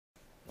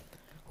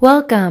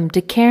Welcome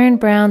to Karen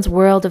Brown's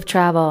World of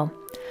Travel.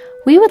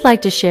 We would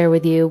like to share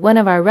with you one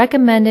of our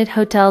recommended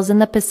hotels in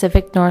the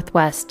Pacific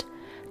Northwest,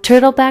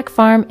 Turtleback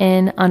Farm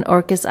Inn on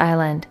Orcas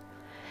Island.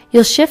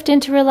 You'll shift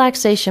into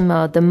relaxation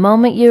mode the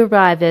moment you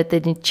arrive at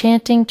the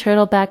enchanting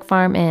Turtleback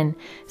Farm Inn,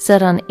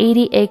 set on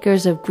 80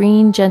 acres of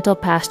green, gentle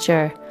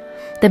pasture.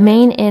 The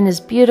main inn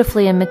is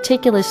beautifully and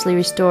meticulously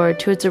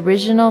restored to its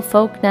original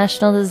folk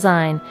national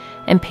design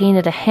and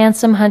painted a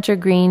handsome hunter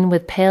green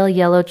with pale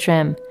yellow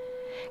trim.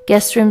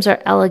 Guest rooms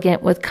are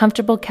elegant with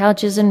comfortable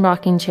couches and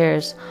rocking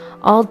chairs,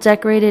 all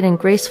decorated in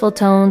graceful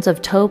tones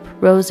of taupe,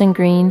 rose, and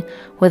green,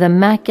 with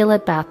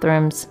immaculate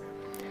bathrooms.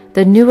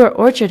 The newer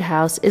orchard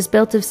house is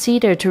built of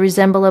cedar to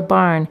resemble a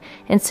barn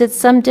and sits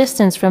some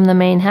distance from the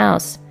main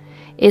house.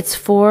 Its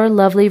 4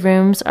 lovely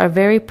rooms are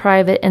very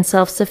private and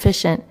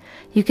self-sufficient.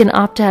 You can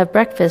opt to have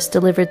breakfast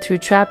delivered through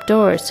trap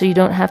doors so you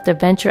don't have to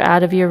venture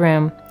out of your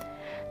room.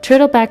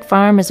 Turtleback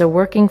Farm is a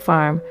working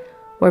farm,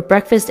 where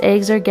breakfast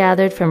eggs are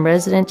gathered from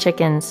resident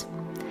chickens.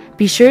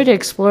 Be sure to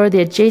explore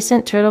the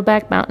adjacent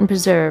Turtleback Mountain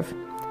Preserve.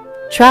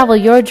 Travel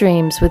your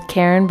dreams with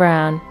Karen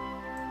Brown.